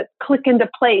start to click into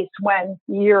place when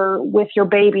you're with your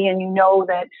baby and you know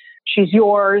that she's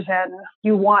yours and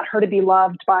you want her to be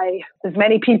loved by as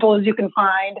many people as you can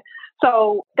find.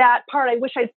 So that part, I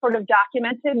wish I'd sort of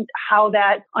documented how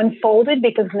that unfolded,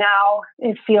 because now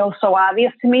it feels so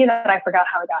obvious to me that I forgot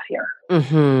how I got here.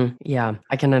 Mm-hmm. Yeah,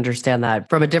 I can understand that.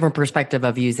 From a different perspective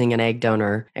of using an egg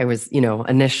donor, it was,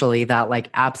 initially that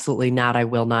like, absolutely not, I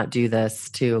will not do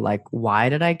this, to like, why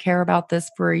did I care about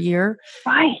this for a year?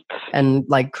 Right. And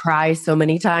like cry so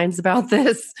many times about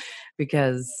this.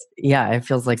 Because, it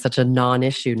feels like such a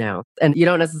non-issue now. And you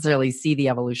don't necessarily see the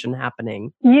evolution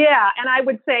happening. Yeah. And I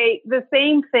would say the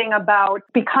same thing about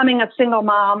becoming a single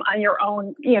mom on your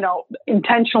own,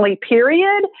 intentionally,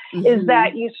 period, is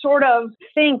that you sort of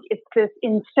think it's this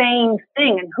insane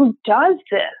thing. And who does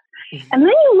this? And then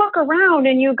you look around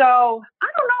and you go, I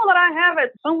don't know that I have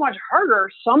it so much harder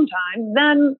sometimes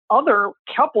than other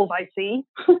couples I see.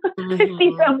 I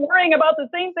see them worrying about the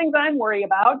same things I'm worrying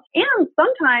about, and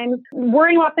sometimes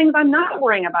worrying about things I'm not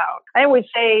worrying about. I always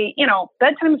say,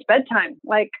 bedtime is bedtime.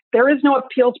 Like, there is no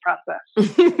appeals process.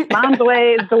 Mom's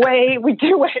way is the way we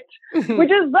do it,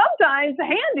 which is sometimes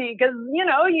handy because, you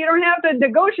don't have to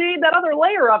negotiate that other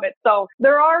layer of it. So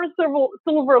there are several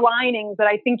silver linings that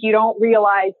I think you don't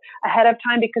realize ahead of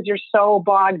time because you're so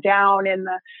bogged down in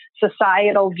the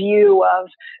societal view of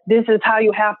this is how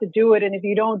you have to do it. And if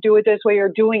you don't do it this way, you're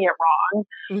doing it wrong.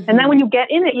 And then when you get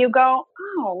in it, you go,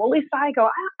 oh, well, at least I go,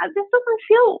 this doesn't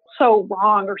feel so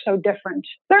wrong or so different.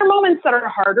 There are moments that are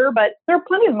harder, but there are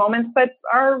plenty of moments that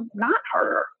are not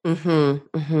harder.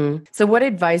 So what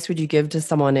advice would you give to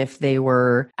someone if they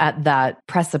were at that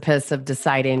precipice of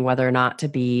deciding whether or not to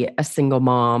be a single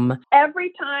mom?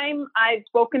 Every time I've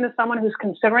spoken to someone who's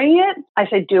considering it, I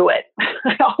say, do it.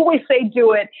 I always say,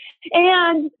 do it.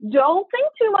 And don't think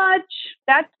too much.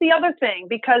 That's the other thing,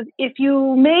 because if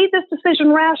you made this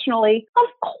decision rationally,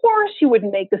 of course you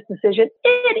wouldn't make this decision.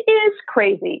 It is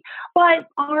crazy, but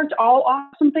aren't all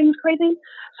awesome things crazy?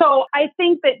 So I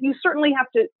think that you certainly have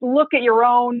to look at your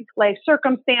own life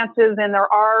circumstances, and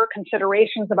there are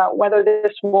considerations about whether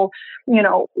this will,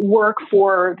 work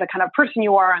for the kind of person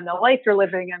you are and the life you're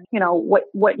living and,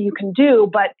 what you can do.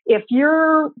 But if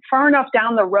you're far enough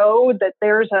down the road that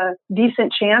there's a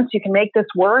decent chance you can make this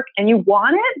work and you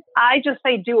want it, I just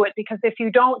say do it, because if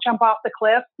you don't jump off the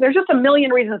cliff, there's just a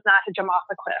million reasons not to jump off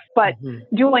the cliff. But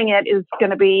doing it is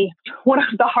going to be one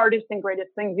of the hardest and greatest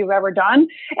things you've ever done.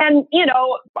 And,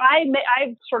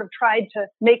 I've sort of tried to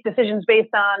make decisions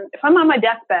based on, if I'm on my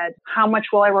deathbed, how much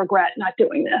will I regret not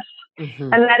doing this?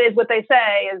 And that is what they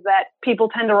say, is that people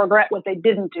tend to regret what they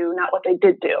didn't do, not what they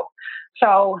did do.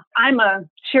 So I'm a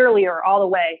cheerleader all the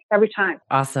way, every time.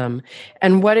 Awesome.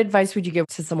 And what advice would you give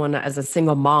to someone as a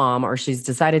single mom, or she's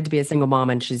decided to be a single mom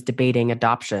and she's debating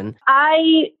adoption?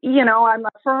 I'm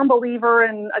a firm believer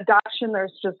in adoption.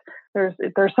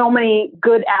 There's so many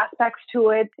good aspects to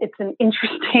it. It's an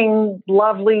interesting,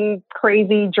 lovely,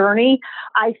 crazy journey.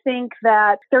 I think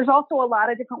that there's also a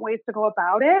lot of different ways to go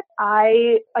about it.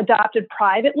 I adopted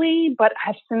privately, but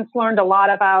have since learned a lot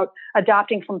about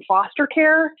adopting from foster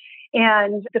care.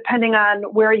 And depending on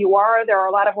where you are, there are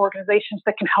a lot of organizations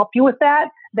that can help you with that.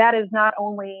 That is not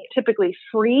only typically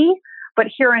free, but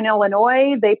here in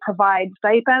Illinois, they provide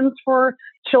stipends for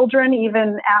children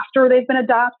even after they've been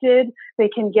adopted. They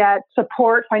can get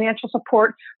support, financial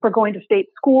support for going to state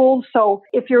schools. So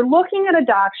if you're looking at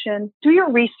adoption, do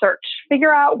your research,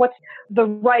 figure out what's the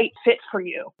right fit for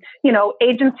you.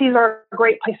 Agencies are a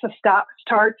great place to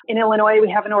start. In Illinois, we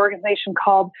have an organization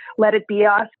called Let It Be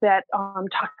Us that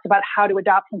talks about how to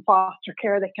adopt from foster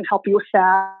care. They can help you with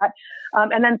that.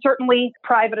 And then certainly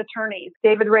private attorneys.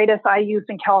 David Radis I used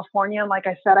in California. And like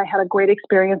I said, I had a great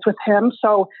experience with him.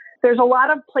 So there's a lot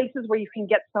of places where you can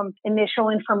get some initial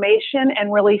information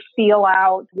and really feel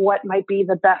out what might be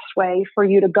the best way for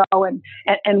you to go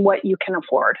and what you can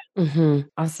afford.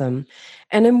 Awesome.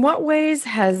 And in what ways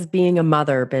has being a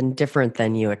mother been different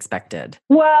than you expected?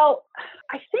 Well,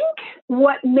 I think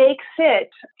what makes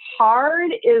it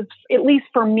hard is, at least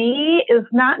for me, is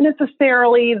not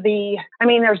necessarily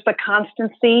there's the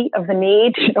constancy of the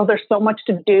need. There's so much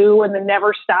to do and the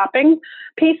never stopping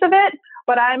piece of it.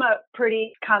 But I'm a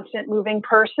pretty constant moving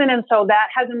person. And so that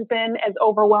hasn't been as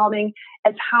overwhelming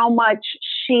as how much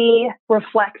she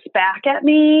reflects back at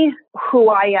me who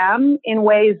I am in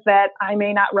ways that I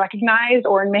may not recognize,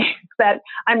 or in ways that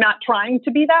I'm not trying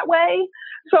to be that way.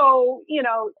 So,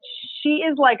 she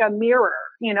is like a mirror.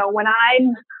 When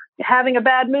I'm having a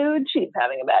bad mood, she's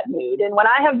having a bad mood. And when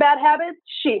I have bad habits,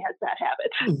 she has bad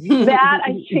habits. That,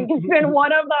 I think, has been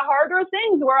one of the harder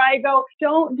things, where I go,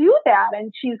 don't do that.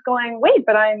 And she's going, wait,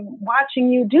 but I'm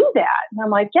watching you do that. And I'm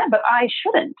like, yeah, but I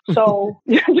shouldn't. So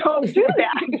don't do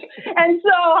that. And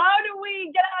so how do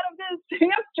we get out of this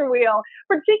hamster wheel,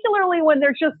 particularly when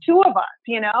there's just two of us,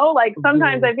 like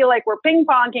sometimes I feel like we're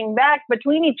ping-ponging back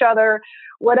between each other,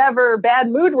 whatever bad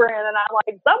mood we're in. And I'm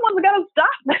like, someone's got to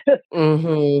stop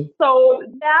this. So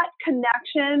that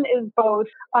connection is both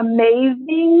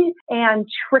amazing and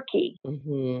tricky.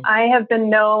 I have been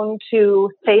known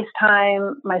to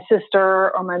FaceTime my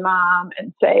sister or my mom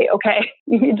and say, okay,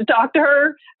 you need to talk to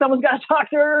her. Someone's got to talk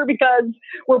to her because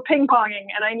we're ping-ponging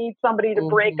and I need somebody to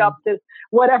break up this,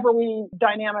 whatever family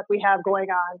dynamic we have going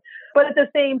on. But at the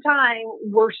same time,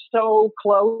 we're so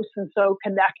close and so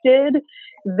connected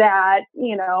that,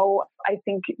 I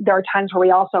think there are times where we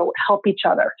also help each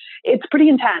other. It's pretty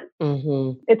intense.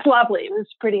 Mm-hmm. It's lovely. It was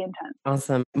pretty intense.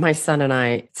 Awesome. My son and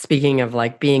I, speaking of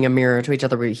like being a mirror to each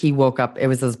other, he woke up, it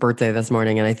was his birthday this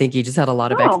morning, and I think he just had a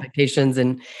lot of expectations,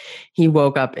 and he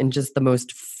woke up in just the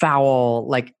most foul,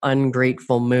 like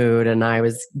ungrateful mood, and I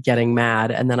was getting mad.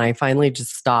 And then I finally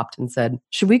just stopped and said,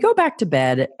 should we go back to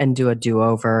bed and do a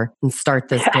do-over and start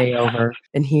this day over?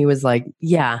 And he was like,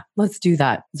 yeah, let's do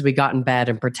that. So we got in bed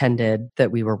and pretended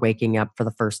that we were waking up for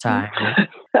the first time.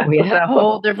 We had a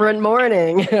whole different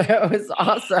morning. It was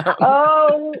awesome.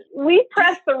 Oh, we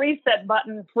press the reset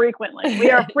button frequently.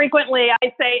 We are frequently,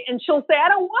 I say, and she'll say, I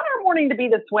don't want our morning to be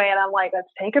this way. And I'm like, let's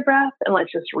take a breath and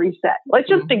let's just reset. Let's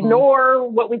just ignore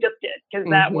what we just did. Because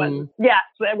that was,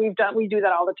 we do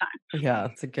that all the time. Yeah,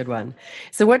 it's a good one.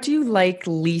 So what do you like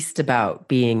least about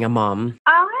being a mom?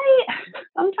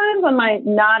 Sometimes on my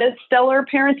not as stellar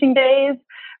parenting days,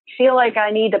 feel like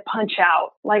I need to punch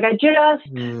out. Like I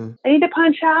need to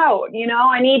punch out,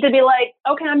 I need to be like,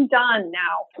 okay, I'm done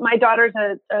now. My daughter's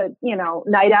a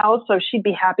night owl, so she'd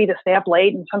be happy to stay up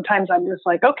late. And sometimes I'm just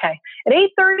like, okay, at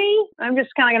 8:30, I'm just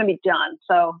kind of going to be done.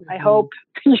 So I hope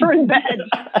you're in bed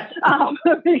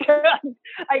because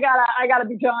I gotta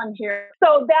be done here.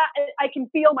 So that I can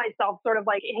feel myself sort of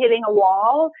like hitting a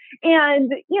wall.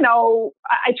 And,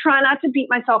 I try not to beat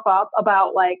myself up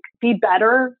about like, be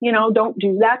better, don't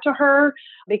do that to her,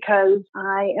 because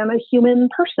I am a human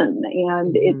person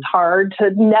and it's hard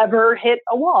to never hit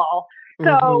a wall.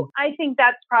 So I think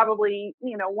that's probably,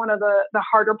 one of the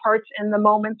harder parts in the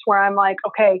moments where I'm like,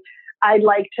 okay, I'd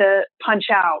like to punch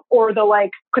out, or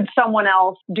could someone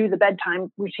else do the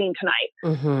bedtime routine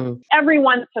tonight? Every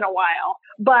once in a while.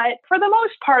 But for the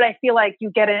most part, I feel like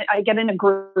I get in a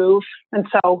groove. And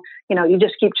so, you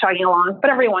just keep chugging along. But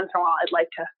every once in a while, I'd like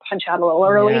to punch out a little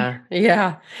early.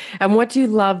 Yeah. And what do you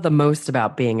love the most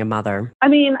about being a mother? I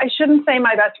mean, I shouldn't say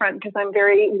my best friend because I'm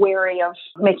very wary of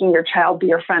making your child be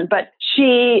your friend. But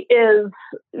she is,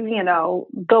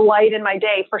 the light in my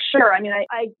day for sure. I mean,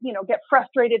 I get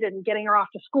frustrated in getting her off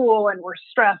to school, and we're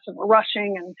stressed and we're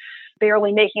rushing and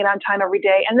barely making it on time every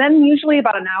day. And then usually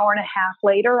about an hour and a half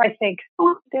later, I think,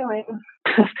 what am I doing?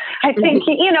 I think,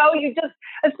 you just,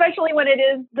 especially when it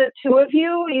is the two of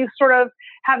you, you sort of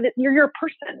have that, you're your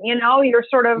person, you're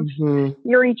sort of,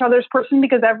 you're each other's person,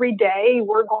 because every day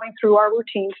we're going through our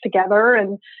routines together.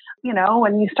 And,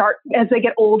 and you start, as they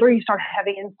get older, you start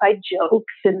having inside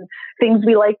jokes and things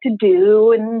we like to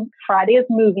do. And Friday is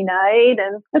movie night,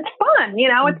 and it's fun,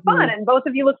 it's fun. And both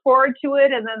of you look forward to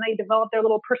it. And then they develop their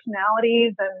little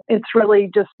personalities, and it's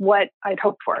really just what I'd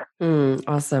hoped for.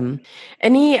 Awesome.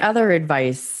 Any other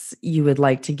advice you would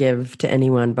like to give to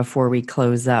anyone before we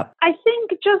close up? I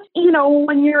think just,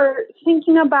 when you're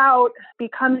thinking about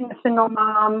becoming a single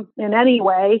mom in any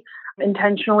way,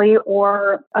 intentionally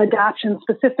or adoption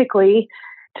specifically,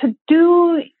 to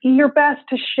do your best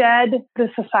to shed the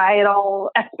societal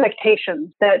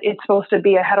expectations that it's supposed to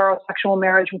be a heterosexual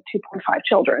marriage with 2.5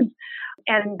 children.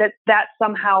 And that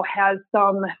somehow has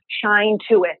some shine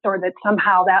to it, or that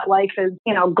somehow that life is,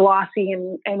 glossy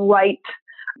and right.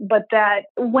 But that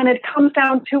when it comes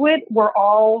down to it, we're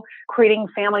all creating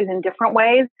families in different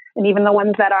ways. And even the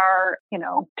ones that are,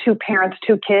 two parents,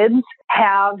 two kids,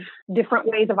 have different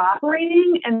ways of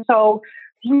operating. And so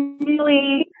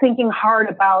really thinking hard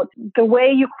about the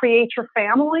way you create your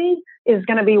family is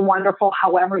going to be wonderful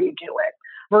however you do it,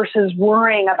 versus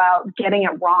worrying about getting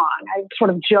it wrong. I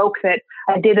sort of joke that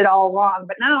I did it all wrong,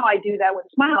 but now I do that with a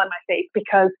smile on my face,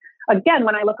 because again,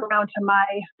 when I look around to my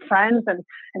friends and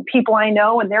people I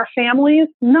know and their families,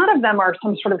 none of them are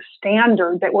some sort of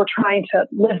standard that we're trying to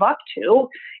live up to.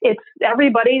 It's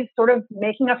everybody's sort of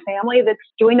making a family that's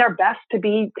doing their best to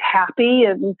be happy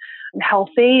and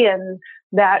healthy, and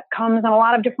that comes in a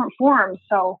lot of different forms.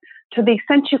 So to the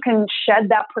extent you can shed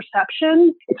that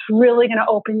perception, it's really going to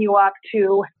open you up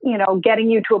to, getting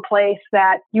you to a place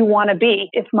that you want to be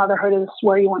if motherhood is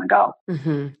where you want to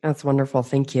go. That's wonderful.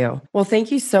 Thank you. Well,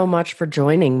 thank you so much for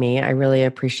joining me. I really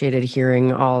appreciated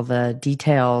hearing all the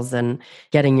details and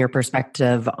getting your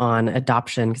perspective on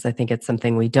adoption, because I think it's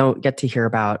something we don't get to hear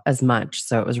about as much.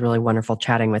 So it was really wonderful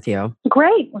chatting with you.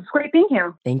 Great. It was great being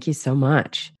here. Thank you so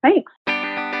much. Thanks.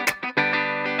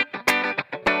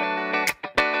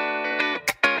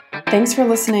 Thanks for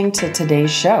listening to today's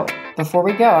show. Before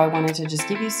we go, I wanted to just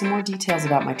give you some more details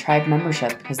about my tribe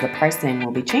membership, because the pricing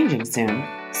will be changing soon.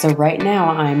 So right now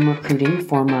I'm recruiting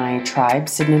for my tribe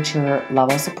signature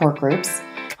level support groups.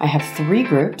 I have 3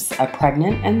 groups, a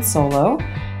pregnant and solo,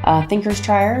 thinkers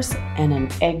triers, and an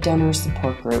egg donor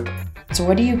support group. So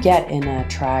what do you get in a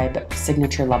Tribe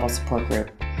signature level support group?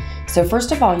 So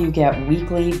first of all, you get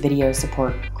weekly video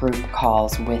support group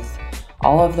calls with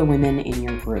all of the women in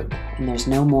your group. And there's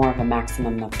no more of a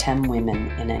maximum of 10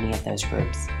 women in any of those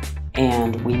groups.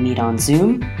 And we meet on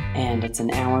Zoom, and it's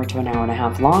an hour to an hour and a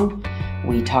half long.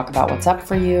 We talk about what's up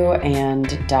for you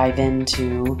and dive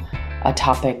into a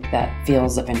topic that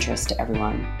feels of interest to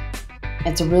everyone.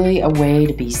 It's really a way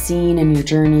to be seen in your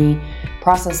journey,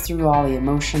 process through all the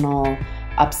emotional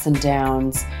ups and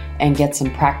downs, and get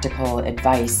some practical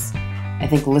advice. I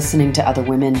think listening to other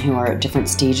women who are at different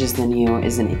stages than you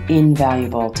is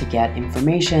invaluable to get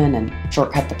information and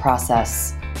shortcut the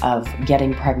process of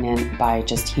getting pregnant by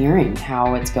just hearing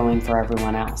how it's going for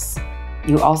everyone else.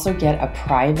 You also get a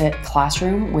private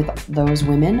classroom with those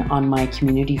women on my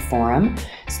community forum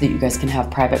so that you guys can have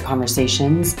private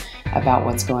conversations about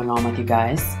what's going on with you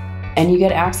guys. And you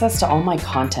get access to all my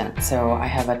content. So I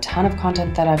have a ton of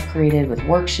content that I've created with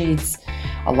worksheets,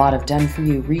 a lot of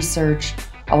done-for-you research,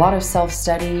 a lot of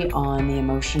self-study on the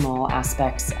emotional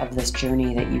aspects of this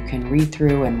journey that you can read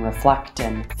through and reflect.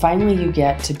 And finally, you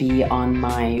get to be on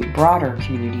my broader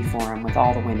community forum with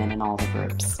all the women in all the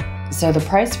groups. So the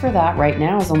price for that right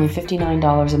now is only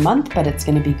 $59 a month, but it's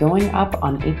going to be going up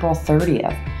on April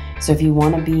 30th. So if you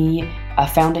want to be a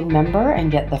founding member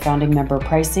and get the founding member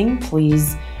pricing,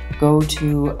 please go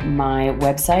to my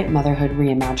website,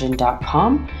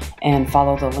 motherhoodreimagined.com, and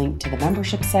follow the link to the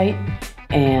membership site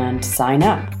and sign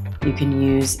up. You can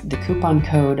use the coupon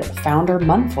code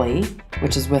FOUNDERMONTHLY,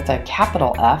 which is with a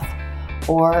capital F,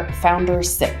 or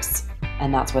FOUNDER6,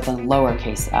 and that's with a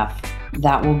lowercase f.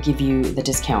 That will give you the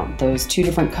discount. Those 2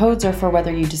 different codes are for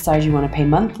whether you decide you want to pay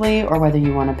monthly or whether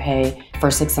you want to pay for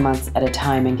 6 months at a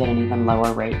time and get an even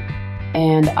lower rate.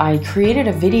 And I created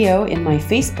a video in my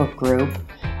Facebook group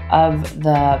of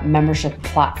the membership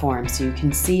platform so you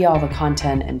can see all the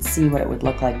content and see what it would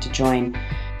look like to join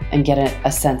and get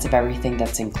a sense of everything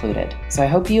that's included. So I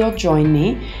hope you'll join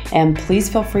me, and please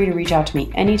feel free to reach out to me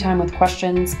anytime with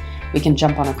questions. We can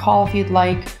jump on a call if you'd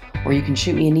like, or you can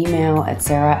shoot me an email at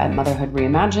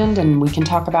sarah@motherhoodreimagined, and we can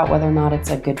talk about whether or not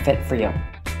it's a good fit for you.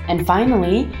 And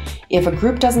finally, if a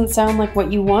group doesn't sound like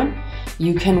what you want,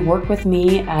 you can work with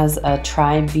me as a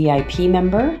Tribe VIP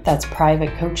member. That's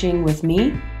private coaching with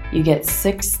me. You get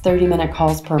 6 30-minute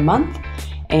calls per month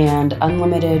and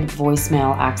unlimited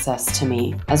voicemail access to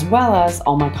me, as well as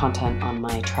all my content on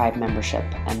my Tribe membership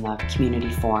and the community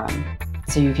forum.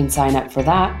 So you can sign up for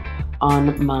that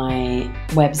on my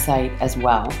website as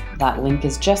well. That link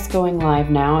is just going live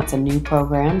now. It's a new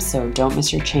program, so don't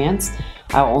miss your chance.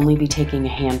 I'll only be taking a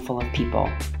handful of people.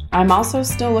 I'm also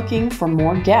still looking for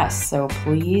more guests, so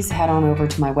please head on over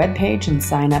to my webpage and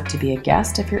sign up to be a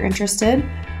guest if you're interested.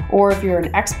 Or if you're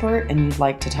an expert and you'd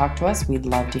like to talk to us, we'd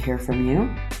love to hear from you.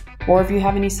 Or if you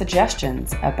have any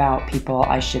suggestions about people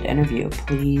I should interview,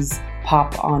 please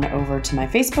pop on over to my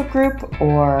Facebook group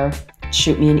or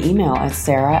shoot me an email at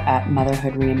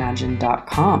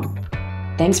sarah@motherhoodreimagined.com.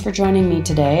 Thanks for joining me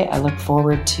today. I look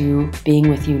forward to being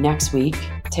with you next week.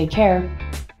 Take care.